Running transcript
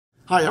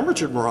Hi, I'm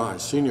Richard Mirage,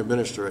 Senior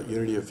Minister at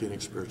Unity of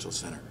Phoenix Spiritual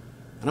Center,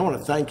 and I want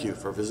to thank you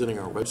for visiting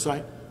our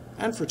website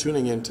and for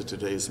tuning in to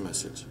today's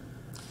message.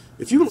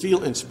 If you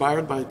feel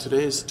inspired by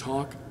today's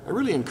talk, I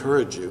really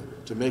encourage you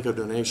to make a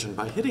donation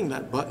by hitting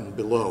that button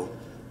below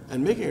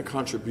and making a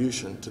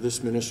contribution to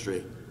this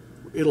ministry.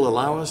 It'll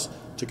allow us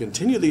to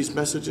continue these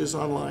messages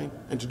online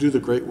and to do the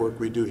great work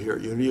we do here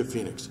at Unity of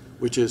Phoenix,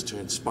 which is to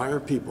inspire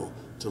people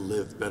to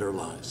live better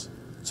lives.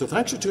 So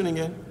thanks for tuning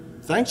in,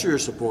 thanks for your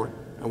support,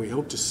 and we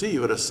hope to see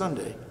you at a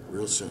Sunday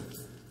real soon.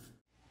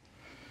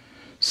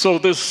 So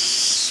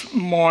this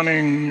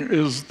morning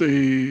is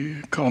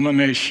the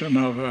culmination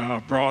of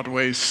our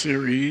Broadway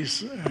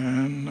series,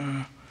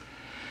 and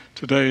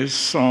today's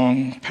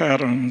song,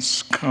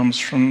 Patterns, comes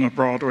from the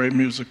Broadway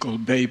musical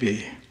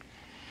Baby.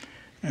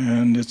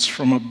 And it's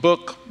from a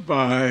book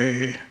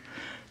by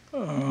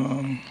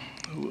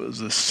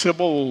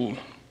Sybil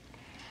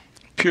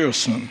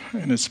Pearson,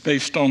 and it's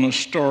based on a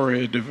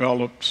story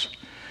developed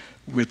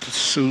with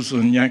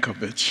Susan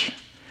Yankovic.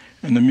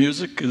 And the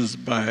music is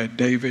by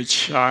David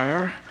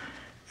Shire,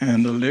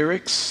 and the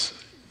lyrics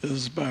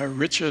is by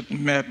Richard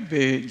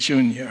Matby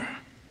Jr.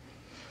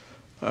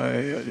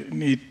 I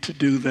need to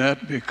do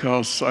that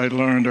because I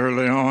learned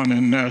early on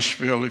in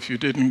Nashville, if you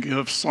didn't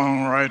give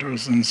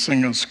songwriters and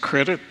singers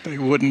credit, they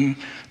wouldn't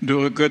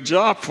do a good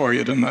job for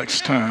you the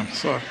next time.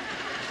 So I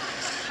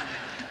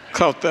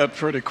caught that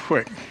pretty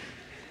quick.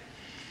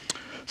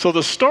 So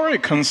the story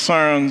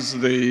concerns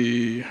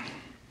the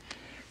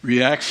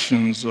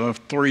reactions of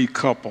three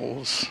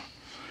couples,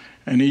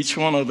 and each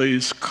one of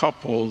these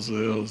couples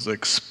is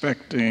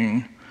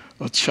expecting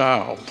a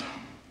child.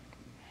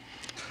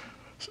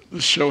 The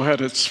show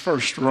had its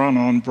first run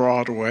on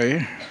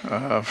Broadway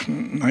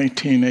from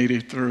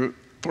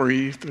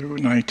 1983 through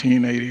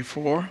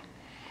 1984,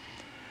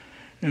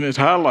 and it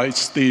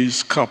highlights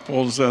these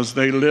couples as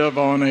they live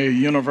on a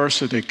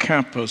university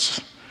campus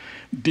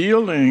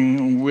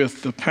dealing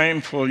with the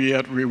painful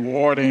yet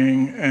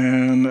rewarding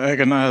and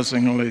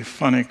agonizingly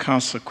funny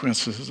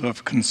consequences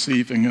of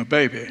conceiving a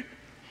baby.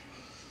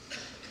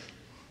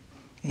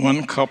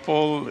 One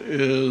couple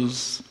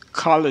is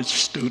college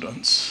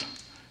students,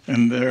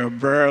 and they're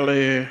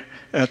barely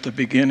at the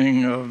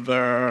beginning of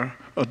their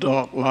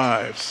adult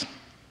lives.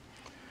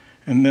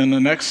 And then the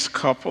next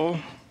couple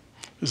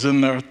is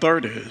in their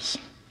 30s,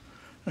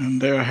 and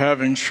they're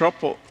having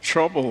trouble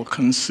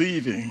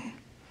conceiving,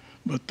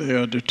 but they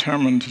are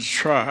determined to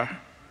try,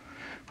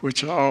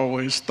 which I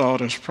always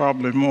thought is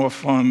probably more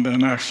fun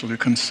than actually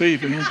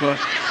conceiving, but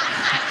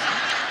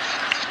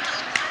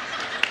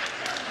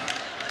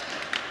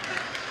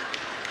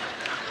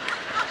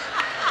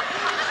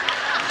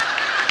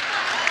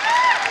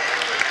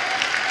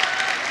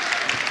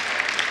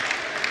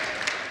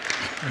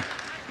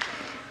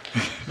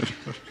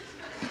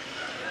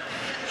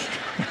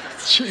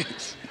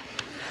jeez.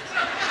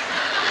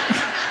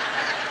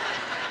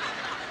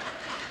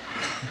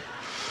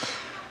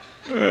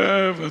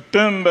 But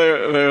then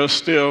they're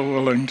still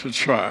willing to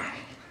try.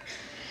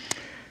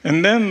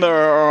 And then there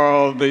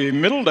are the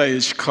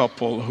middle-aged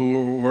couple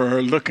who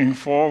were looking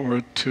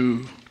forward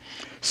to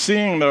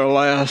seeing their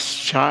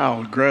last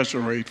child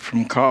graduate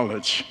from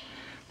college,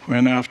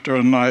 when after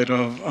a night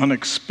of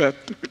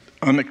unexpected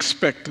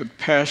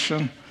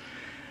passion,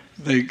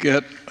 they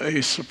get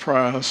a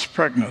surprise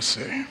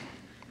pregnancy.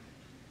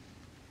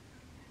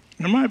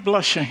 Am I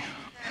blushing?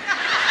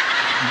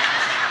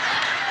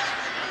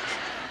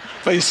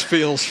 Face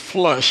feels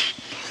flush.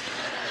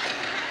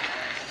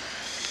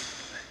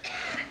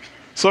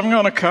 So I'm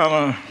going to kind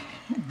of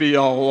be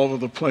all over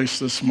the place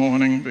this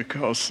morning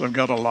because I've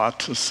got a lot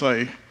to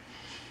say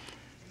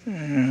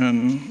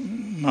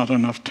and not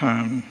enough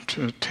time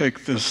to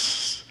take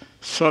this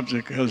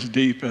subject as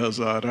deep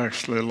as I'd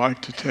actually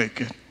like to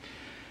take it,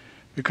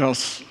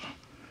 because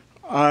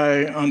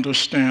I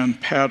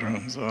understand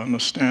patterns, I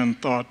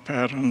understand thought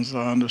patterns,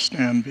 I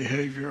understand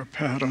behavior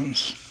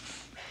patterns.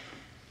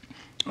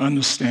 I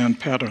understand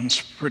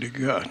patterns pretty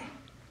good.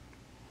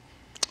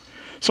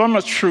 So I'm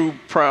a true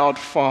proud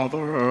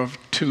father of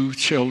two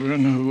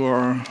children who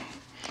are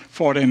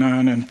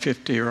 49 and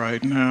 50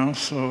 right now,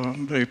 so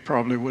they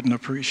probably wouldn't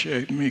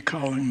appreciate me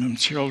calling them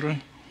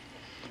children.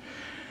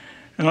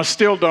 And I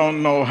still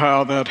don't know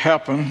how that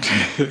happened.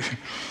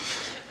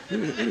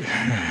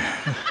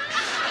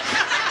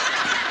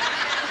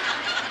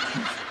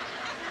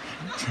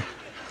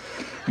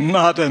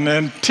 Not an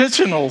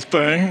intentional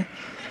thing.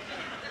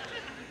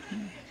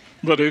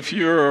 But if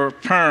you're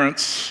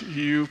parents,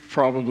 you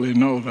probably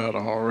know that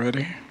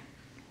already.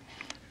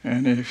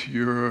 And if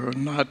you're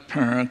not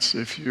parents,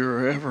 if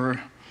you're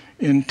ever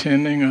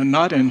intending or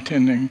not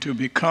intending to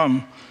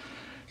become,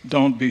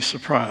 don't be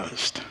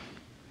surprised.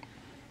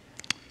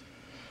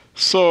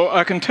 So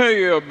I can tell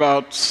you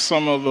about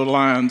some of the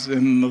lines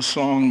in the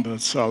song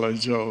that Sally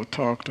Joe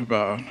talked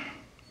about,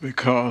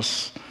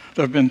 because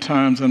there have been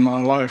times in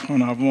my life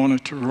when I've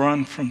wanted to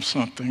run from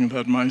something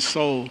that my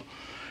soul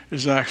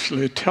is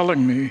actually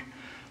telling me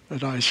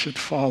that I should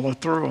follow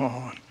through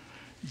on.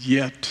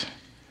 Yet,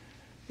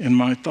 in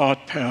my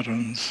thought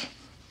patterns,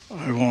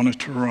 I wanted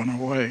to run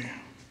away.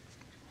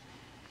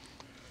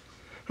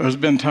 There's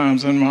been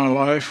times in my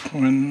life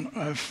when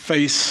I've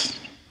faced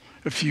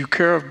a few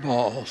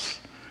curveballs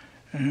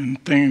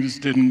and things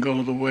didn't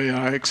go the way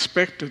I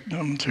expected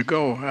them to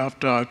go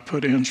after I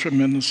put in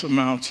tremendous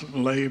amounts of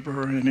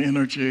labor and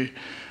energy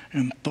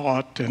and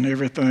thought and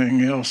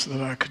everything else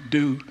that I could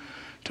do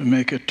to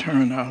make it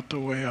turn out the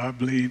way I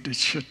believed it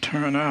should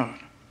turn out.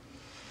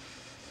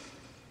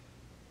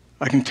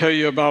 I can tell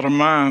you about a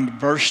mind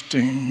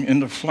bursting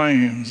into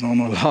flames on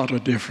a lot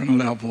of different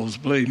levels,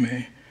 believe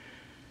me.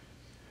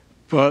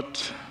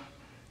 But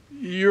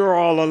you're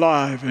all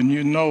alive and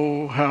you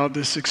know how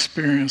this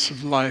experience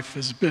of life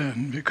has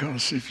been,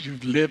 because if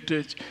you've lived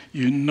it,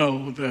 you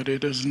know that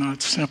it is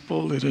not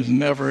simple, it is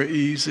never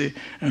easy,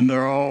 and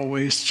there are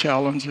always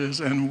challenges.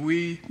 And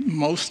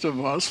most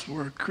of us,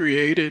 were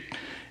created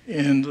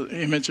in the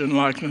image and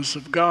likeness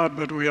of God,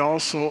 but we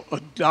also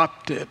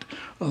adopted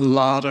a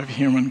lot of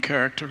human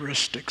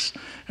characteristics.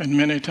 And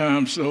many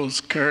times those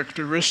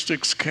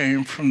characteristics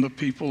came from the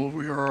people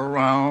we were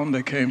around,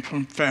 they came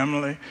from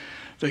family,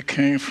 they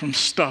came from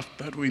stuff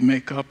that we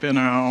make up in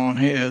our own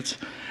heads.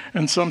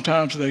 And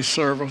sometimes they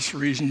serve us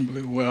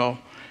reasonably well,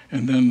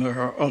 and then there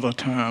are other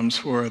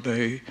times where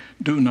they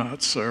do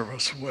not serve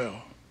us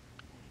well.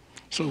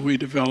 So we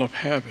develop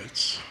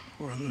habits,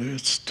 whether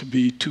it's to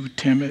be too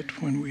timid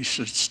when we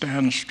should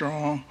stand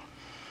strong,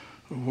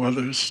 or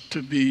whether it's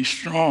to be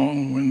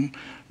strong when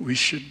we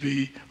should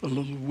be a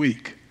little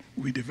weak.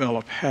 We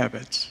develop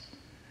habits,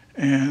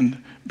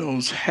 and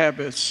those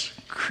habits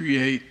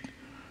create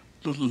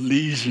little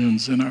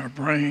lesions in our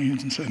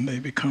brains, and they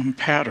become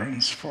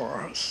patterns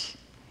for us.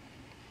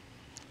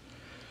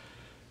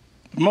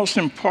 The most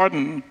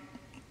important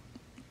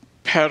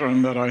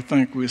pattern that I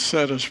think we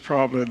set is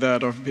probably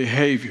that of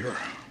behavior.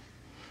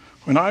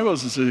 When I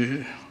was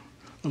a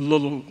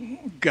little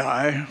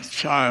guy,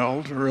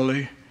 child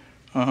really,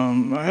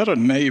 I had a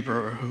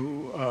neighbor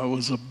who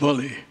was a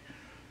bully,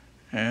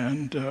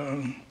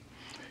 and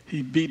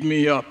he beat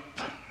me up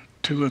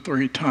 2 or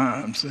 3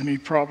 times, and he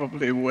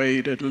probably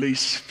weighed at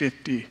least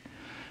 50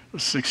 or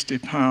 60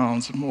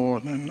 pounds more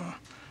than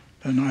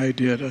I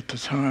did at the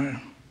time.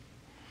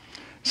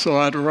 So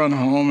I'd run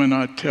home and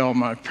I'd tell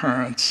my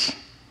parents.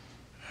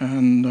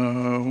 And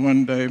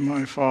one day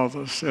my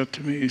father said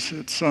to me, he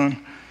said,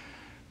 "Son,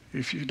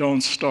 if you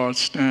don't start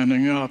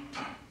standing up,"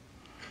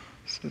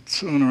 said,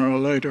 "sooner or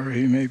later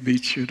he may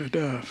beat you to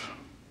death."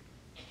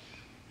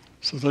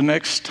 So the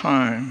next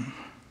time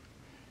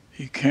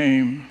he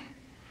came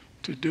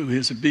to do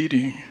his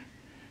beating,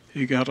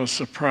 he got a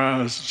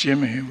surprise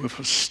Jimmie with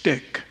a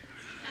stick.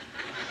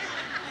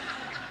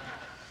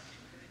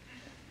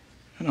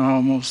 And I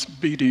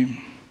almost beat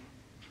him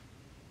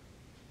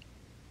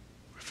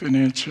with an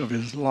inch of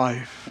his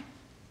life.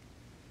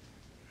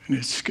 And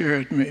it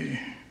scared me.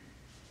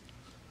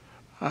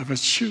 I've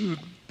eschewed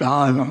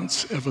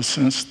violence ever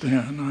since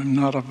then. I'm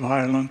not a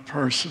violent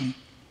person.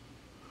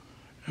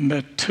 And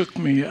that took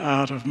me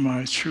out of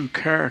my true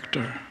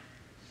character.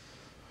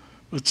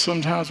 But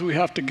sometimes we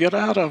have to get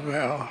out of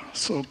our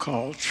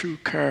so-called true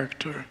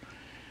character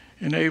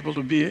and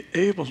be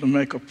able to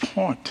make a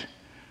point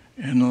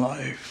in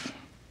life.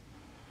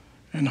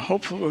 And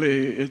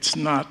hopefully it's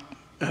not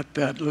at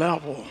that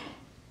level.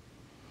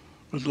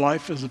 But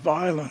life is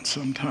violent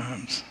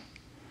sometimes.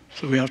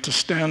 So we have to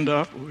stand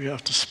up, we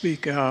have to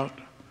speak out,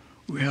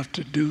 we have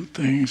to do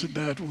things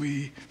that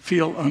we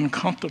feel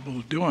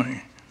uncomfortable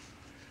doing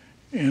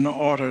in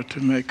order to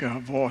make our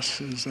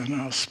voices and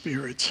our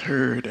spirits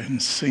heard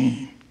and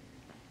seen.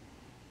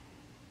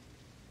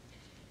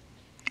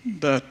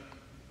 That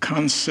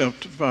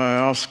concept by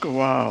Oscar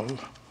Wilde,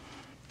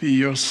 be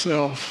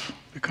yourself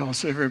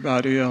because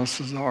everybody else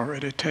is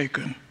already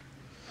taken,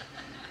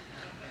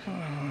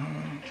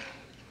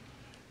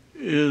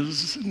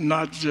 is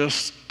not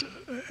just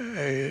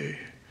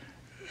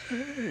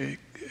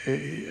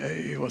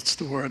what's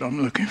the word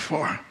I'm looking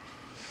for?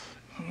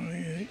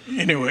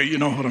 Anyway, you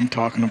know what I'm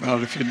talking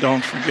about. If you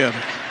don't, forget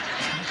it.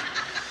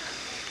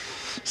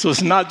 So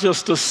it's not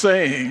just a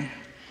saying,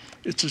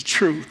 it's a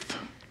truth.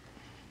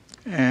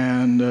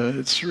 And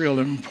it's real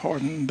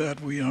important that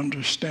we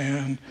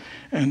understand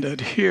and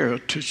adhere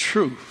to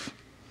truth.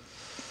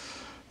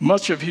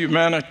 Much of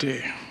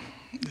humanity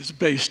is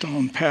based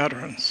on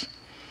patterns.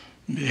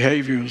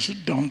 Behaviors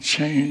don't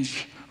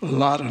change a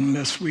lot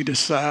unless we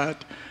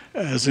decide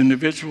as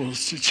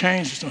individuals to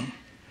change them.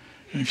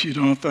 And if you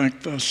don't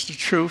think that's the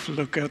truth,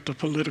 look at the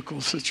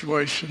political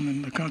situation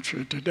in the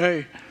country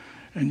today,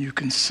 and you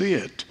can see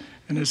it.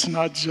 And it's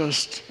not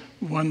just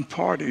one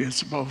party,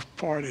 it's both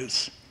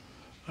parties.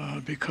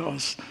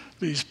 Because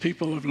these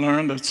people have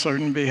learned that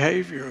certain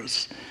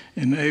behaviors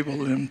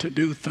enable them to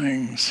do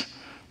things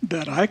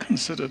that I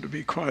consider to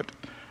be quite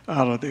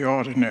out of the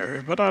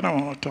ordinary. But I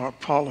don't want to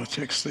talk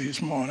politics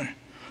this morning.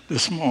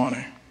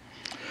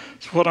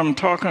 So what I'm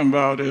talking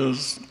about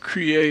is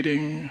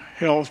creating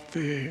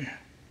healthy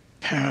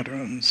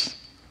patterns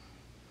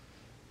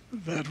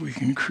that we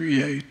can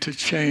create to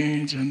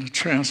change and to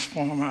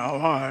transform our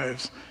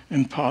lives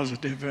in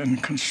positive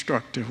and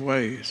constructive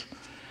ways.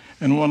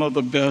 And one of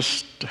the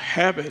best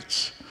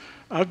habits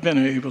I've been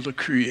able to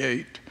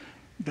create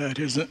that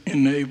has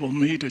enabled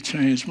me to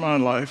change my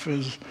life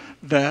is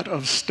that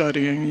of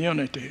studying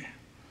unity.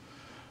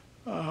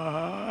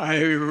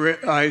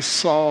 I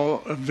saw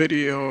a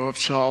video of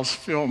Charles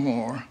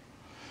Fillmore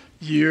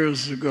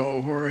years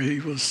ago where he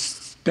was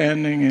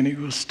standing and he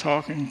was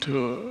talking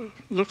to,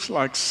 looks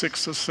like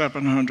 600 or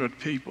 700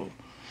 people.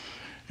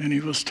 And he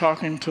was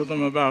talking to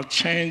them about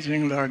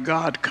changing their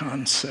God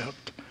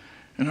concept.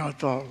 And I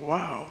thought,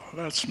 wow,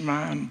 that's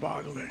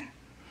mind-boggling.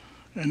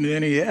 And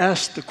then he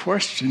asked the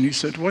question, he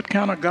said, what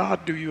kind of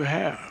God do you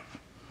have?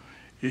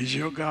 Is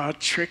your God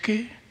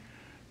tricky?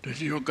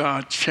 Does your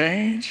God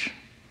change?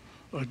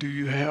 Or do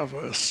you have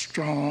a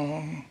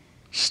strong,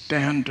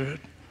 standard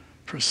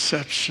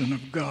perception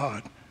of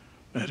God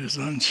that is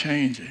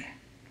unchanging?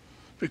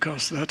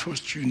 Because that's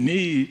what you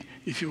need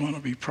if you want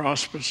to be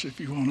prosperous, if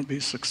you want to be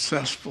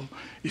successful,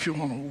 if you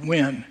want to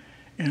win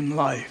in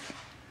life.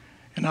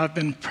 And I've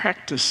been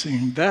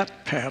practicing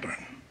that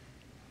pattern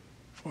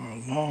for a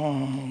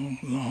long,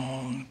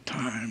 long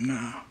time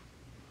now.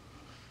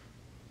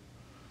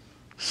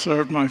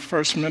 Served my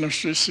first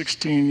ministry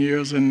 16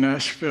 years in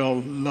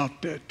Nashville,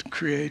 loved it.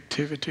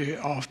 Creativity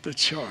off the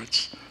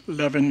charts.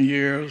 11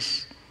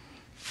 years,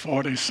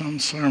 40-some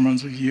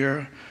sermons a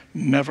year,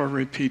 never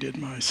repeated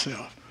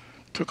myself.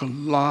 Took a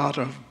lot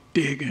of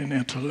digging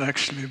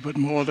intellectually, but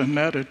more than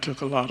that, it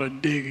took a lot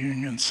of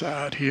digging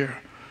inside here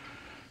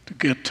to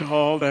get to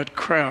all that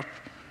crap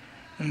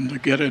and to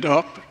get it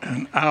up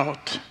and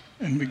out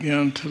and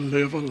begin to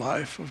live a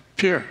life of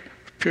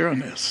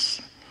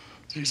pureness.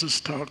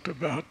 Jesus talked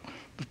about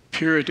the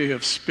purity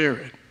of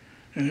spirit,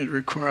 and it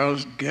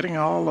requires getting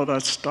all of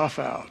that stuff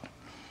out.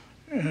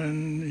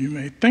 And you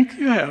may think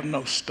you have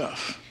no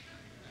stuff,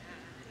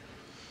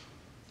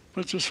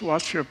 but just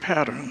watch your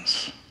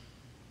patterns.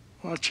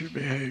 Watch your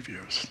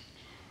behaviors,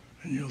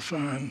 and you'll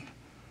find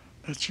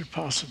that you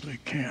possibly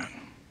can.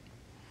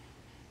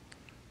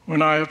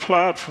 When I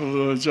applied for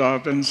the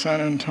job in San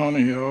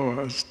Antonio,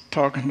 I was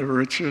talking to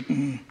Richard,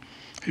 and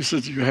he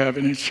said, do you have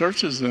any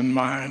churches in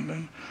mind?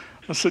 And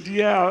I said,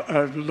 yeah,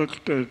 I've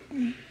looked at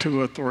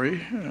 2 or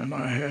 3, and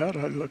I had.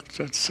 I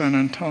looked at San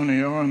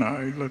Antonio, and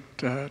I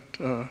looked at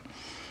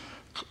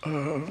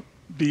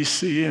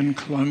BC and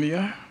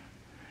Columbia,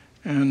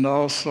 and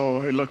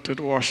also I looked at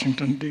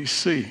Washington,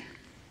 D.C.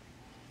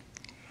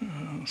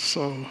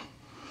 So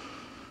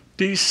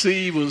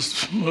D.C.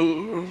 was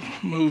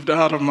moved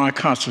out of my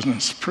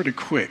consciousness pretty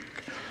quick.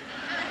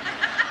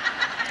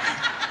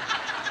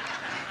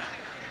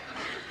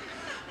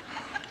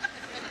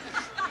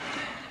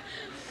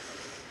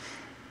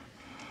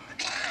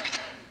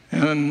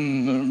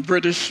 And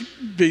British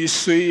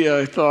B.C.,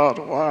 I thought,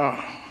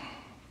 wow,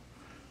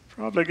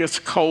 probably gets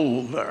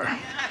cold there.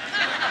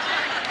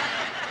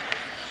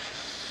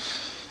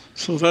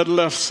 So that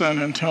left San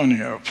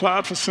Antonio.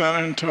 Applied for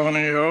San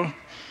Antonio.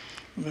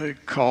 They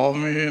called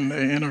me and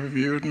they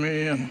interviewed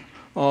me and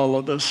all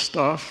of this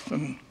stuff.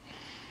 And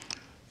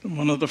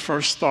one of the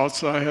first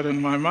thoughts I had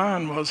in my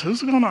mind was,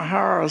 who's going to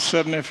hire a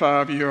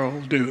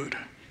 75-year-old dude?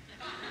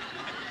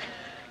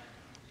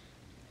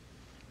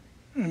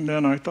 And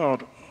then I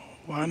thought,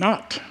 why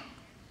not?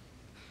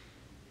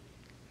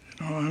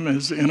 You know, I'm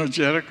as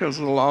energetic as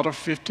a lot of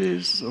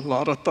 50s, a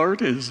lot of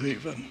 30s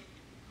even.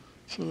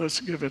 So let's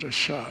give it a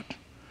shot.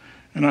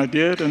 And I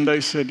did, and they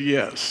said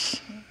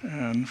yes.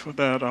 And for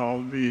that,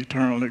 I'll be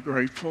eternally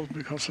grateful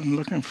because I'm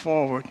looking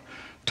forward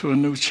to a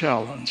new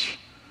challenge.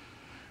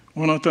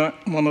 One of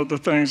the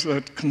things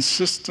that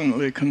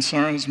consistently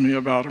concerns me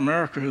about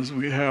America is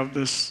we have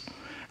this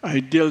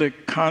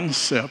idyllic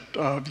concept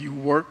of you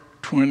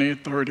work 20,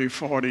 30,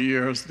 40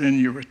 years, then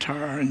you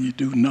retire and you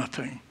do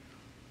nothing.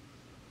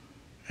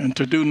 And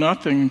to do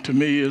nothing, to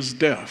me, is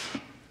death.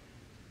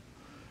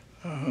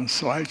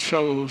 So I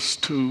chose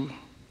to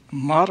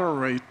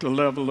moderate the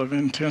level of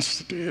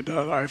intensity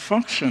that I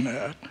function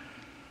at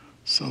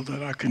so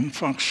that I can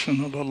function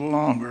a little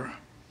longer.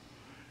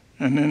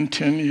 And in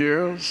 10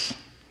 years,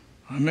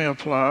 I may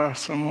apply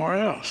somewhere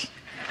else.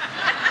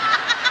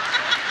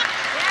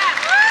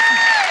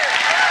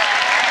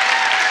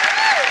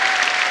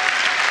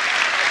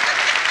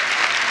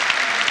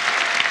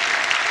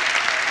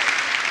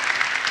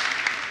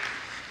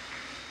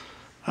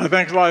 I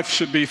think life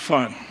should be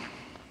fun.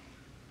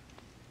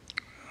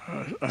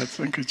 I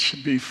think it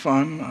should be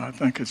fun. I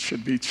think it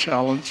should be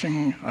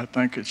challenging. I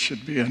think it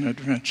should be an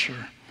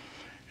adventure.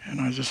 And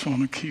I just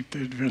want to keep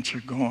the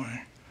adventure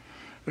going.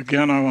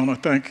 Again, I want to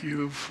thank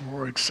you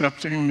for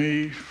accepting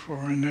me,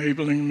 for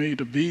enabling me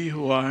to be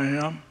who I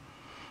am,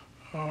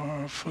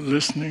 for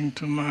listening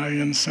to my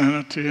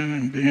insanity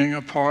and being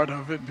a part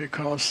of it,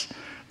 because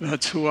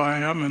that's who I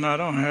am and I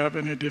don't have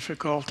any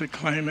difficulty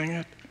claiming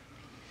it.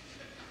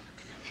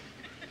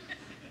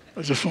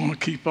 I just want to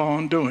keep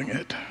on doing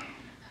it.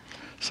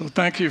 So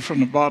thank you from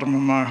the bottom of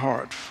my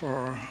heart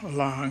for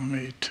allowing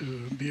me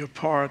to be a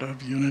part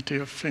of Unity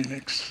of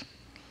Phoenix.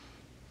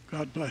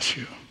 God bless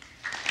you.